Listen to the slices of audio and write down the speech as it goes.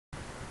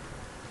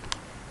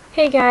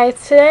Hey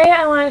guys, today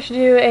I wanted to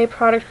do a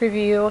product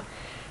review.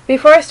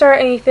 Before I start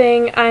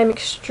anything, I'm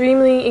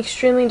extremely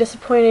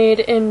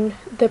disappointed in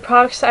the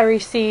products I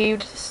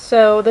received,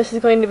 so this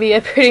is going to be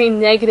a pretty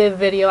negative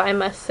video, I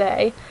must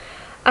say.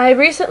 I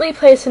recently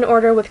placed an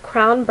order with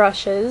Crown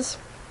Brushes.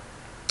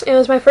 It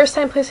was my first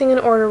time placing an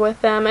order with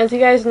them. As you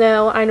guys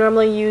know, I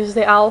normally use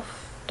the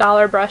e.l.f.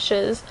 dollar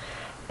brushes,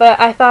 but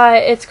I thought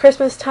it's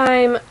Christmas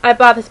time. I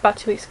bought this about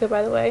 2 weeks ago,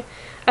 by the way.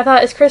 I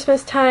thought it's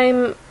Christmas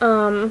time.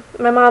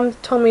 My mom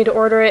told me to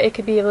order it. It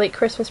could be a late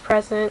Christmas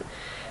present.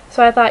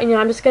 So I thought,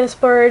 I'm just going to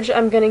splurge.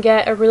 I'm going to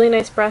get a really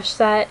nice brush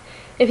set.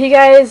 If you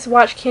guys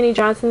watch Candy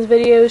Johnson's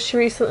videos, she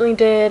recently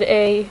did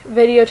a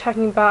video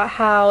talking about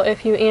how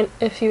if you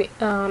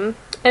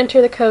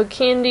enter the code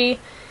CANDY,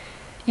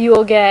 you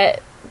will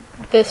get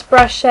this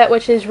brush set,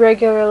 which is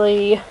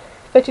regularly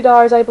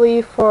 $50, I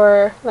believe,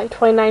 for like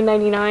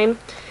 $29.99.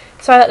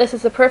 So I thought this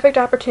is the perfect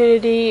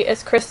opportunity.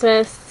 It's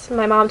Christmas.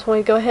 My mom told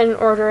me to go ahead and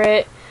order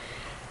it.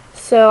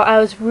 So I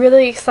was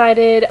really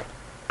excited.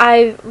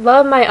 I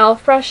love my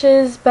e.l.f.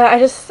 brushes, but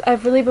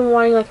I've really been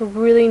wanting like a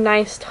really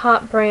nice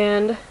top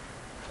brand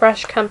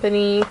brush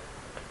company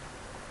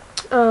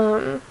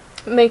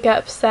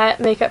makeup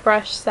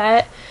brush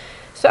set.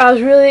 So I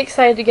was really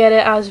excited to get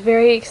it. I was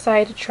very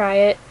excited to try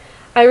it.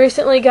 I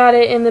recently got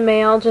it in the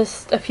mail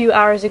just a few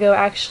hours ago,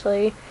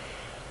 actually.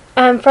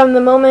 From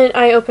the moment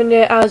I opened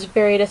it, I was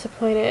very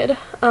disappointed.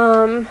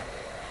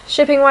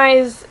 Shipping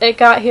wise, it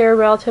got here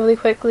relatively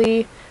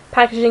quickly.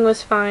 Packaging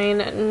was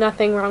fine,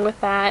 nothing wrong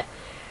with that.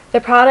 The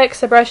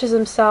products, the brushes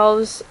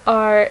themselves,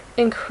 are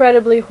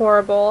incredibly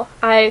horrible.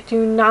 I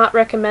do not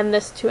recommend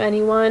this to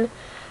anyone.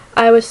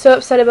 I was so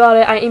upset about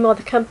it. I emailed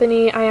the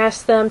company. I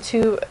asked them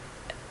to...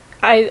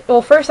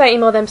 first I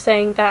emailed them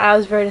saying that I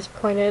was very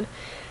disappointed.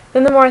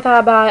 Then the more I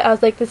thought about it, I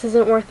was like, this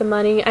isn't worth the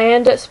money. I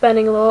ended up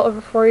spending a little over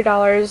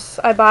 $40.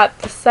 I bought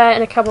the set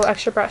and a couple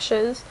extra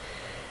brushes.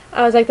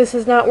 I was like, this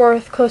is not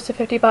worth close to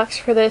 $50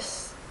 for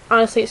this.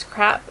 Honestly, it's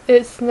crap.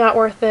 It's not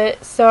worth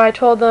it. So I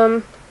told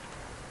them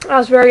I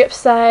was very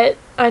upset.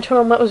 I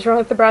told them what was wrong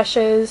with the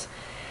brushes.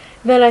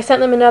 Then I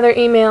sent them another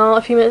email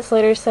a few minutes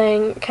later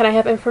saying, can I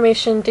have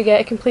information to get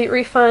a complete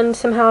refund,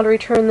 somehow to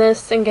return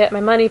this and get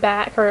my money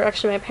back, or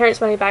actually my parents'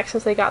 money back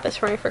since they got this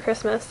for me for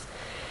Christmas.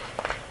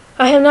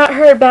 I have not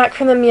heard back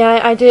from them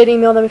yet. I did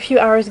email them a few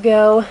hours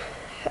ago.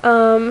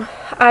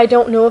 I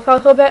don't know if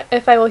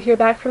I will hear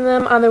back from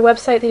them. On their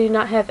website, they do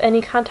not have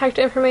any contact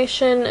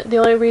information. The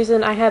only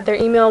reason I had their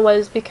email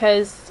was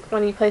because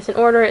when you place an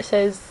order, it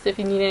says if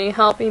you need any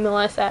help, email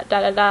us at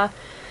da-da-da.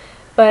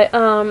 But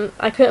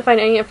I couldn't find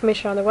any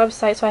information on their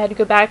website, so I had to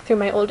go back through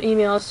my old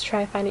emails to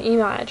try and find an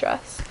email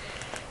address.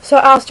 So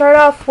I'll start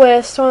off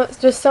with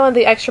just some of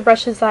the extra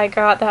brushes that I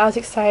got that I was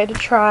excited to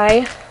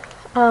try.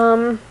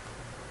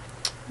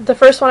 The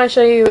first one I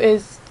show you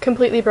is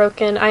completely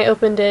broken. I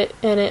opened it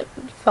and it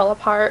fell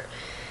apart.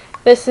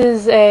 This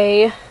is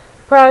a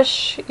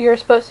brush. You're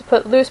supposed to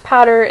put loose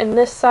powder in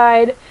this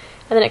side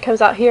and then it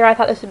comes out here. I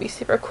thought this would be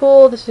super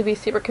cool. This would be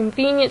super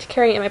convenient to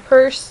carry in my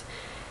purse.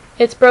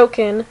 It's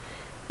broken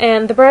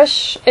and the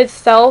brush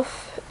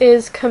itself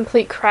is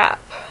complete crap.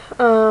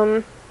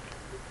 The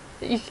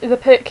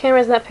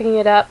camera's not picking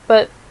it up,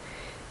 but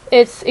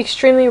it's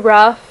extremely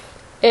rough.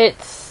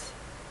 It's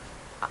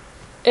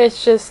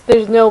just,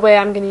 there's no way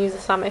I'm going to use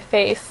this on my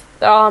face.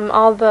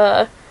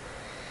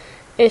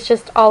 It's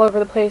just all over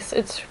the place.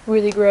 It's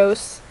really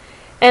gross.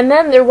 And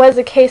then there was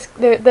a case,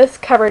 this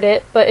covered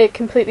it, but it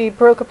completely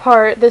broke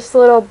apart. This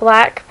little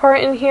black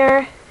part in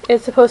here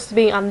is supposed to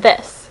be on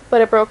this,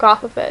 but it broke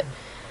off of it.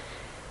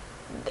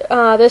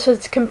 This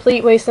was a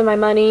complete waste of my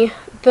money.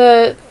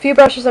 The few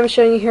brushes I'm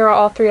showing you here are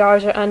all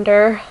 $3 or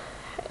under.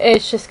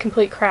 It's just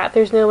complete crap.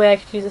 There's no way I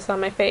could use this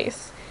on my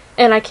face.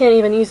 And I can't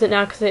even use it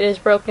now because it is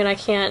broken. I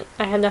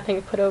have nothing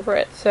to put over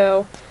it.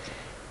 So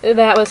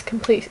that was a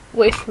complete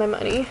waste of my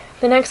money.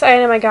 The next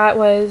item I got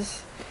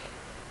was,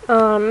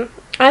 I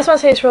just want to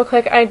say this real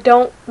quick. I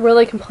don't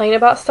really complain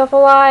about stuff a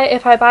lot.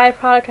 If I buy a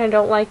product and I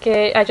don't like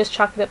it, I just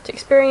chalk it up to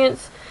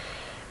experience.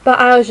 But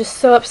I was just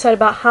so upset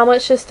about how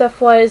much this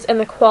stuff was and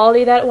the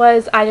quality that it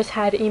was. I just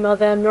had to email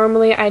them.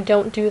 Normally I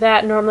don't do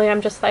that. Normally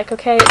I'm just like,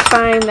 okay, it's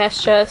fine.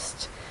 That's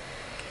just...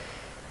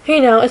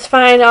 it's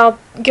fine, I'll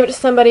give it to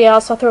somebody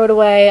else, I'll throw it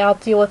away, I'll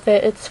deal with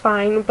it, it's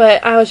fine.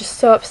 But I was just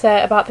so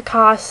upset about the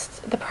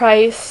cost, the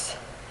price,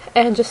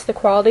 and just the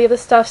quality of the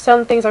stuff.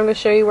 Some things I'm going to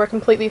show you were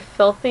completely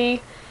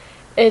filthy.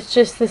 It's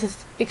just, this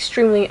is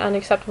extremely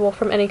unacceptable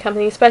from any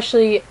company,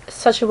 especially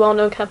such a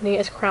well-known company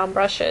as Crown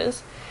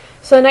Brushes.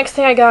 So the next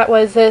thing I got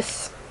was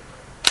this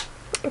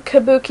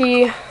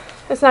Kabuki,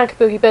 it's not a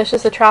Kabuki, but it's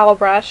just a travel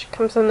brush. It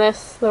comes in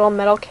this little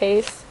metal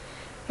case.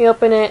 You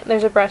open it,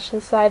 there's a brush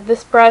inside.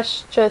 This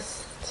brush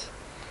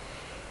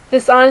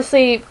this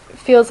honestly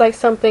feels like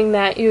something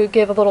that you would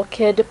give a little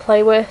kid to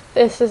play with.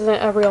 This isn't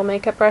a real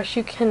makeup brush.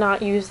 You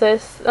cannot use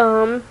this.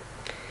 The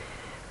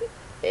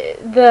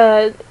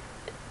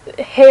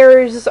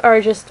hairs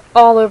are just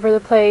all over the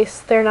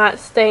place. They're not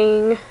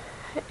staying.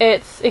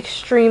 It's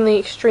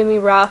extremely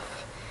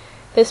rough.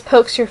 This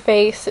pokes your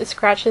face. It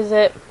scratches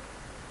it.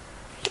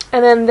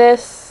 and then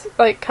this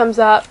like comes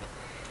up,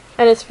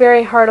 and it's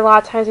very hard a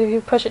lot of times if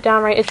you push it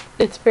down right.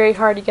 It's very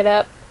hard to get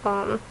up.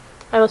 I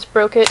almost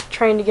broke it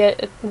trying to get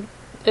it.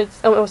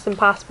 It's almost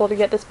impossible to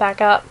get this back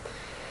up.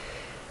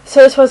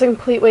 So this was a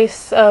complete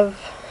waste of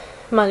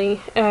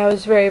money, and I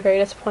was very, very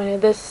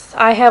disappointed.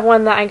 I have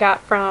one that I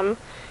got from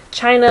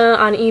China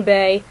on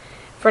eBay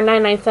for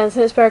 99 cents,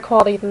 and it's better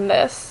quality than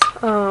this.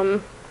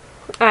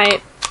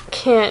 I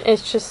can't,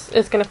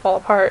 it's gonna fall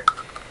apart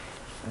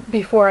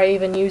before I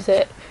even use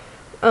it.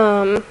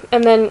 And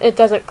then it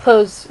doesn't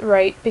close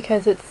right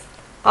because it's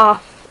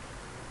off,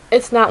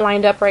 it's not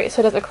lined up right,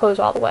 so it doesn't close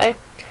all the way.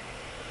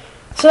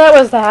 So that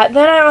was that.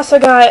 Then I also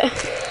got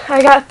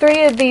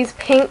 3 of these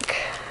pink,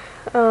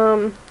 3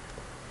 of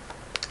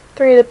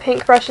the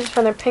pink brushes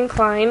from their pink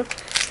line.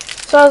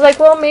 So I was like,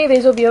 well, maybe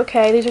these will be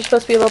okay. These are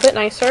supposed to be a little bit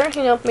nicer.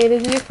 You know, maybe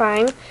these will be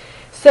fine.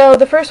 So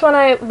the first one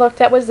I looked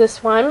at was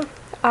this one.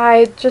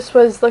 I just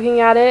was looking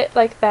at it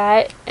like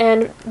that,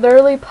 and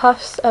literally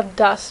puffs of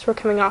dust were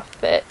coming off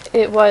of it.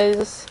 It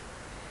was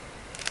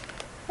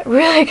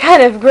really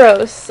kind of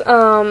gross.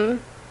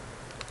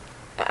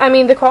 I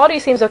mean, the quality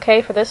seems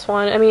okay for this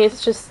one. I mean,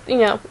 it's just, you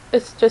know,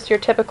 it's just your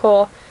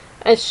typical,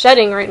 it's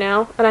shedding right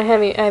now, and I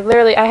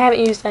haven't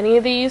used any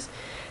of these,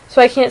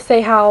 so I can't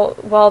say how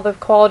well the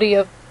quality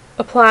of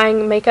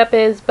applying makeup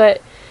is,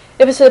 but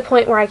if it's to the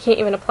point where I can't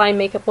even apply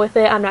makeup with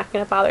it, I'm not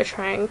going to bother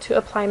trying to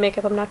apply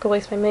makeup. I'm not going to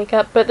waste my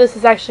makeup, but this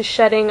is actually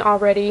shedding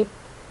already,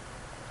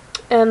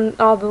 and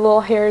all the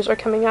little hairs are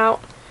coming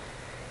out.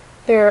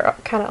 They're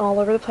kind of all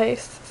over the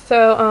place.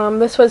 So,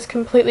 this was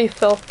completely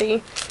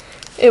filthy.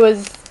 It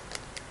was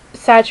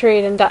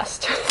saturated in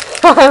dust.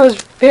 I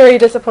was very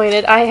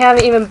disappointed. I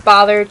haven't even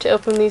bothered to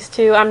open these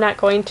two. I'm not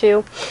going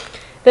to.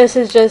 This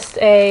is just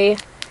a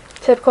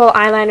typical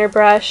eyeliner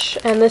brush,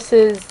 and this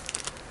is,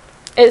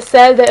 it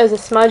said that it was a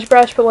smudge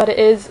brush, but what it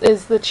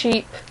is the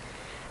cheap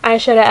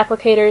eyeshadow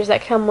applicators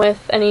that come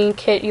with any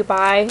kit you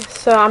buy,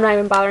 so I'm not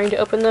even bothering to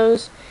open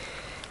those.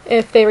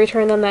 If they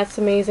return them, that's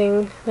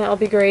amazing. That'll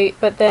be great,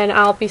 but then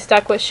I'll be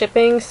stuck with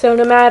shipping, so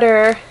no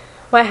matter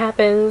what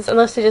happens,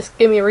 unless they just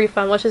give me a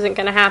refund, which isn't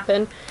going to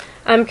happen,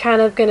 I'm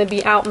kind of going to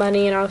be out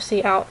money, and I'll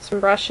see out some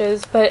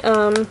brushes. But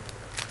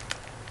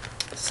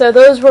so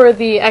those were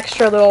the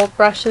extra little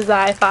brushes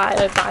that I thought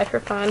I'd buy for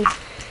fun,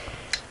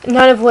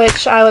 none of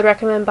which I would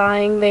recommend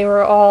buying. They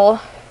were all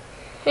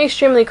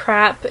extremely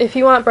crap. If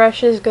you want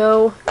brushes,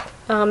 go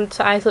to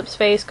Eyes Lips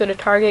Face, go to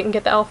Target and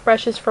get the e.l.f.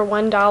 brushes for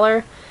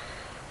 $1.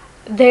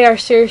 They are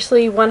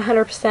seriously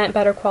 100%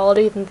 better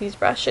quality than these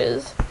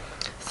brushes.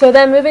 So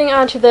then moving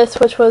on to this,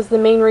 which was the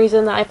main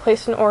reason that I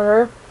placed an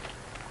order.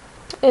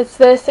 It's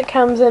this. It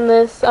comes in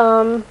this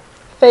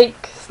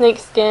fake snake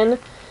skin.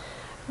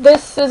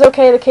 This is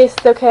okay. The case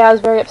is okay. I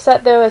was very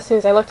upset though as soon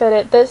as I looked at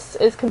it. This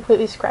is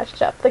completely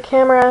scratched up. The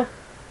camera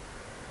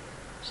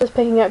is just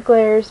picking up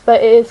glares,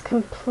 but it is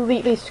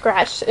completely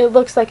scratched. It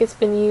looks like it's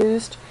been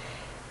used.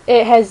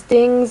 It has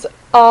dings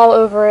all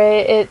over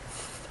it.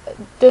 It's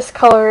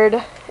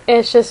discolored.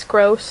 It's just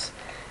gross.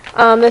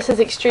 This is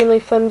extremely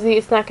flimsy.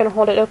 It's not going to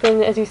hold it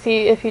open, as you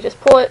see if you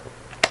just pull it.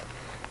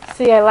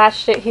 See, I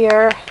latched it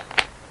here.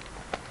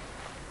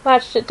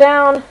 Latched it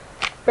down.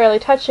 Barely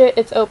touch it.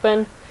 It's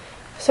open.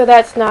 So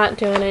that's not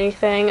doing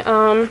anything.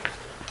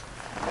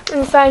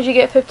 Inside you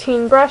get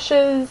 15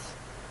 brushes,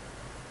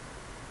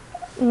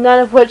 none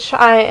of which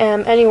I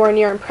am anywhere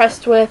near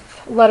impressed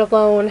with, let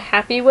alone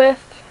happy with.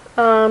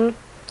 I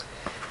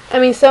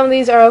mean, some of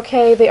these are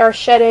okay. They are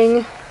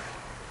shedding.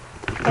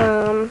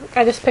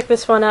 I just picked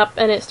this one up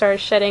and it started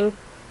shedding.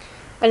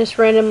 I just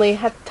randomly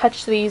have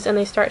touched these and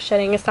they start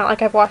shedding. It's not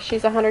like I've washed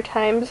these 100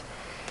 times.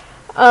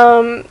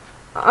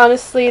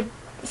 Honestly,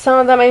 some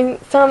of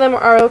them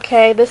are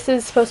okay. This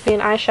is supposed to be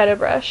an eyeshadow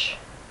brush,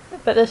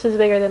 but this is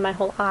bigger than my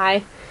whole eye.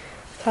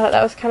 I thought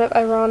that was kind of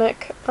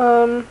ironic.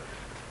 I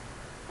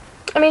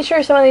mean,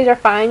 sure, some of these are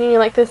fine. You know,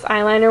 like this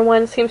eyeliner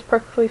one seems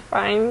perfectly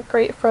fine.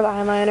 Great for the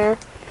eyeliner.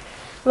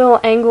 Little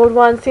angled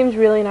one seems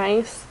really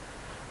nice.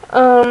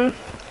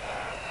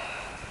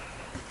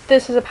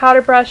 This is a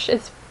powder brush.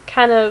 It's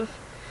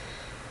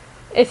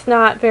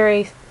not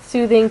very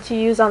soothing to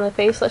use on the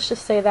face, let's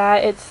just say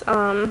that. It's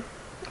kind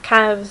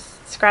of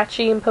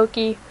scratchy and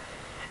pokey.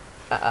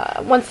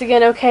 Once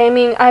again, okay, I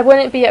mean, I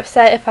wouldn't be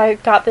upset if I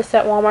got this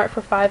at Walmart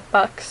for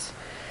 $5,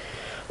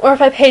 or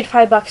if I paid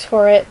 $5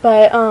 for it,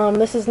 but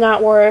this is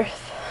not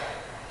worth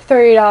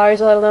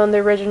 $30, let alone the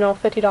original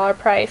 $50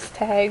 price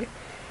tag.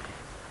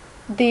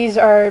 These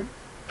are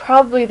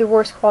probably the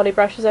worst quality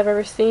brushes I've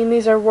ever seen.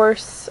 These are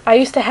worse. I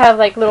used to have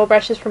like little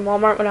brushes from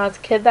Walmart when I was a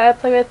kid that I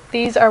play with.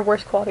 These are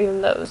worse quality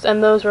than those,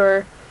 and those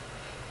were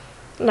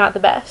not the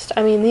best.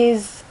 I mean,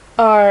 these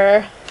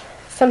are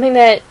something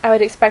that I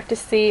would expect to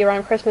see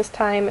around Christmas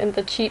time in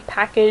the cheap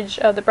package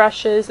of the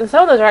brushes, and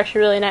some of those are actually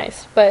really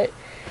nice, but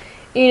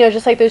you know,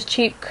 just like those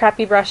cheap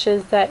crappy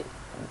brushes that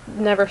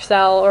never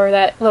sell or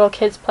that little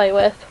kids play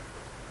with.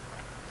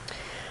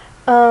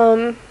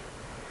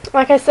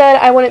 Like I said,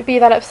 I wouldn't be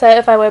that upset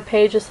if I would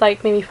pay just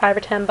like maybe $5 or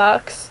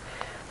 $10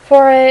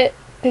 for it,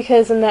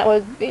 because then that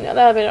would, you know,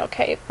 that would have been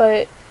okay.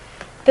 But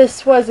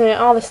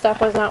all the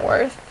stuff was not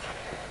worth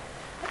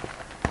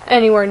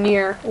anywhere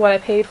near what I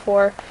paid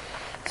for.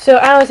 So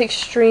I was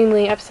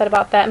extremely upset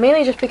about that,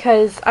 mainly just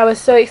because I was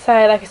so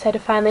excited, like I said, to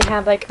finally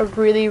have like a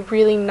really,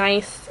 really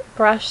nice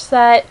brush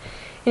set,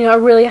 you know, a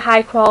really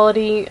high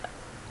quality,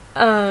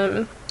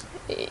 you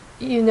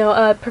know,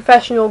 a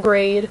professional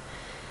grade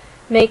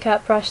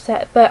makeup brush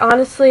set. But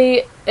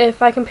honestly,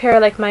 if I compare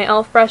like my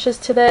e.l.f. brushes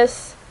to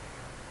this,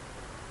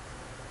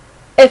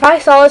 if I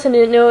saw this and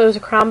didn't know it was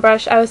a crown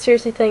brush, I would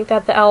seriously think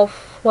that the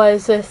e.l.f.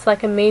 was this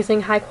like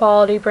amazing high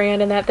quality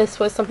brand and that this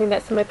was something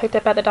that somebody picked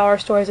up at the dollar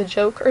store as a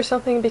joke or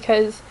something,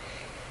 because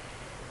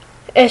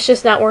it's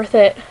just not worth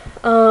it.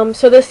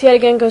 So this yet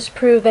again goes to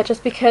prove that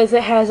just because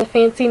it has a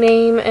fancy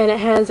name and it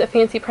has a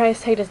fancy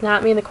price tag does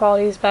not mean the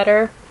quality is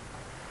better.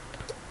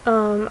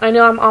 I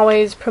know I'm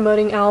always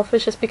promoting e.l.f.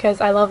 It's just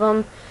because I love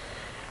them.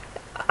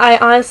 I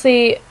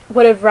honestly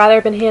would have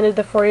rather been handed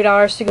the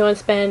 $40 to go and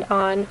spend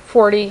on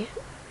 40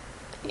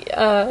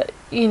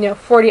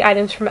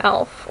 items from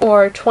e.l.f.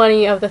 or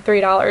 20 of the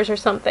 $3 or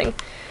something.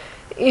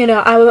 You know,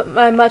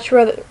 I much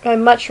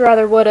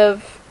rather would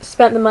have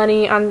spent the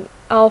money on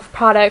e.l.f.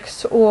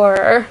 products,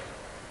 or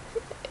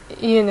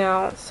you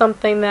know,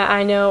 something that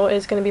I know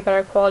is going to be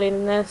better quality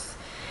than this.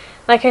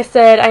 Like I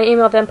said, I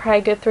emailed them probably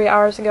a good 3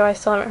 hours ago. I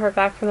still haven't heard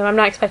back from them. I'm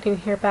not expecting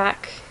to hear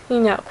back, you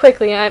know,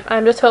 quickly.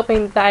 I'm just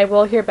hoping that I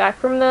will hear back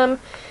from them.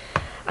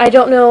 I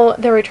don't know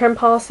their return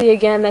policy.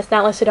 Again, that's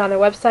not listed on their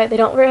website. They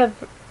don't have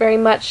very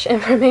much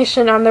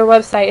information on their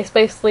website. It's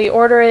basically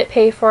order it,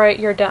 pay for it,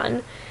 you're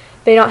done.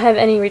 They don't have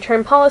any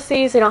return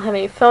policies. They don't have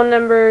any phone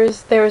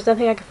numbers. There was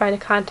nothing I could find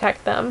to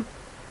contact them.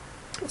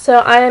 So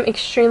I am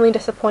extremely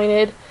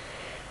disappointed.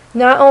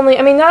 Not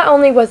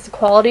only was the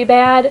quality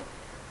bad,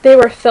 they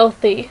were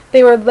filthy.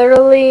 They were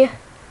literally,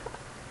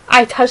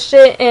 I touched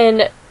it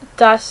and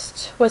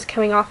dust was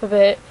coming off of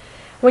it.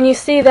 When you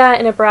see that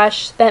in a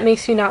brush, that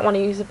makes you not want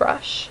to use the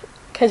brush,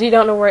 because you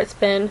don't know where it's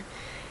been.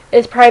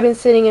 It's probably been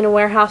sitting in a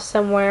warehouse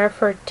somewhere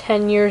for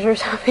 10 years or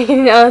something.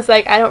 You know, it's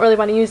like, I don't really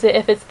want to use it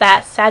if it's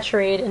that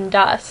saturated in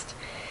dust.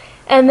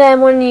 And then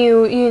when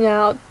you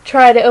know,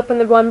 try to open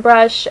the one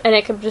brush and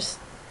it just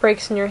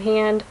breaks in your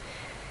hand,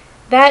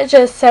 that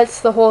just sets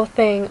the whole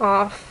thing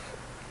off.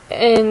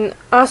 And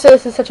also,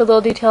 this is such a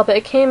little detail, but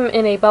it came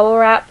in a bubble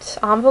wrapped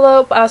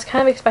envelope. I was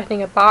kind of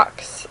expecting a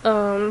box.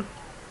 They're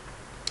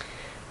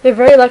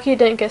very lucky it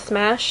didn't get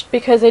smashed,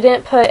 because they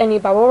didn't put any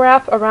bubble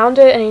wrap around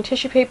it, any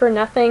tissue paper,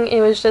 nothing.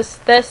 It was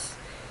just this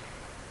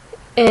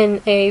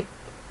in a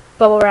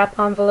bubble wrap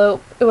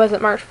envelope. It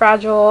wasn't marked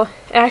fragile.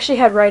 It actually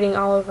had writing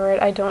all over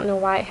it. I don't know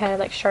why. It had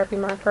like Sharpie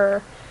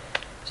marker,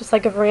 just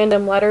like of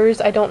random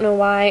letters. I don't know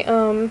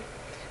why.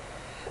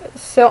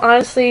 So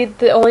honestly,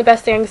 the only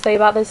best thing I can say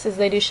about this is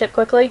they do ship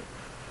quickly.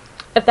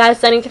 If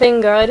that's anything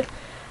good.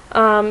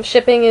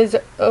 Shipping is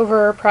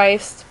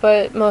overpriced,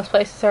 but most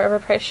places are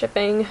overpriced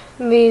shipping.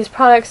 These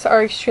products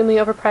are extremely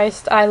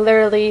overpriced. I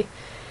literally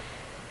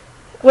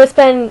would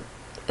spend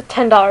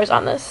 $10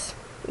 on this,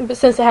 but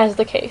since it has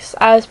the case.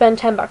 I would spend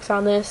 $10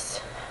 on this.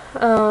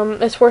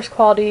 It's worse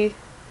quality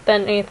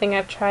than anything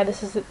I've tried.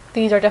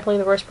 These are definitely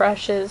the worst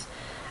brushes.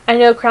 I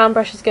know crown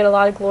brushes get a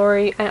lot of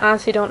glory. I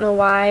honestly don't know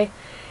why.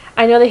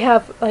 I know they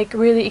have like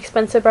really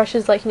expensive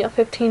brushes, like, you know,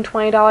 $15,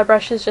 $20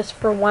 brushes just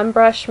for one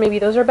brush. Maybe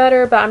those are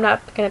better, but I'm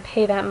not going to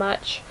pay that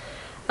much.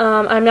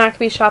 I'm not going to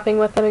be shopping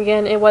with them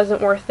again. It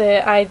wasn't worth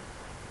it. I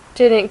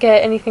didn't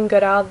get anything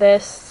good out of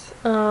this.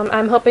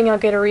 I'm hoping I'll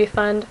get a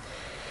refund.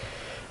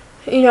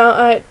 You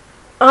know,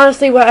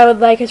 honestly, what I would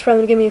like is for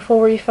them to give me a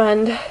full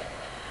refund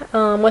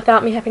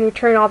without me having to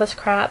return all this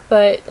crap,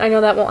 but I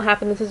know that won't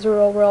happen. This is the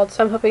real world,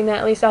 so I'm hoping that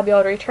at least I'll be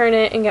able to return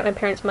it and get my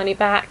parents' money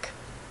back.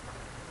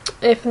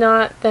 If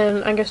not,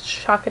 then I guess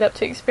chalk it up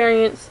to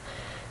experience.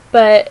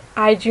 But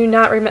I do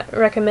not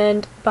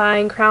recommend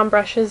buying crown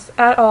brushes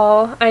at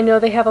all. I know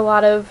they have a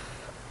lot of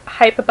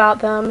hype about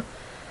them.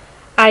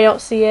 I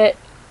don't see it.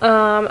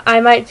 I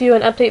might do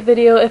an update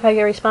video if I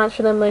get a response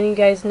from them, letting you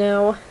guys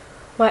know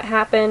what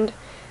happened.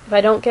 If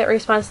I don't get a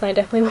response, then I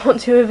definitely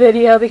won't do a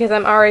video, because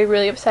I'm already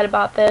really upset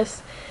about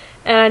this.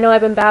 And I know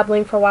I've been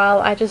babbling for a while.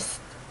 I just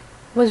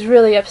was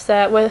really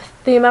upset with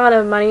the amount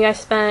of money I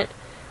spent.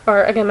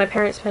 Or again, my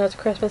parents spent as a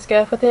Christmas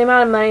gift. With the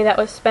amount of money that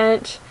was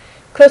spent,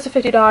 close to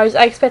 $50,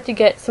 I expect to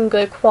get some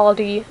good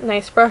quality,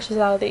 nice brushes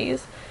out of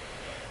these.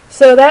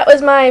 So that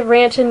was my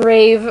rant and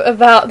rave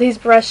about these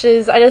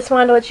brushes. I just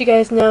wanted to let you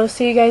guys know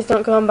so you guys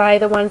don't go and buy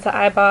the ones that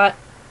I bought.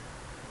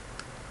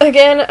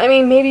 Again, I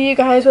mean, maybe you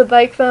guys would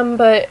like them,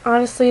 but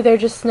honestly, they're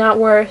just not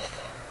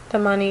worth the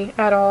money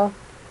at all.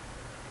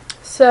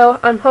 So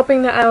I'm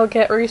hoping that I will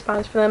get a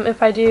response from them.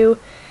 If I do,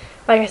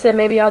 like I said,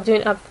 maybe I'll do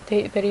an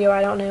update video,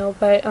 I don't know,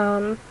 but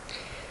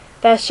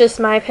that's just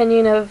my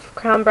opinion of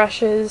crown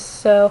brushes,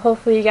 so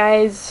hopefully you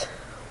guys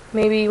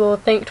maybe will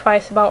think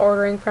twice about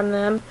ordering from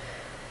them.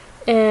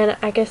 And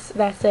I guess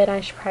that's it.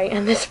 I should probably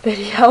end this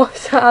video,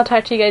 so I'll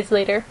talk to you guys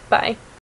later. Bye.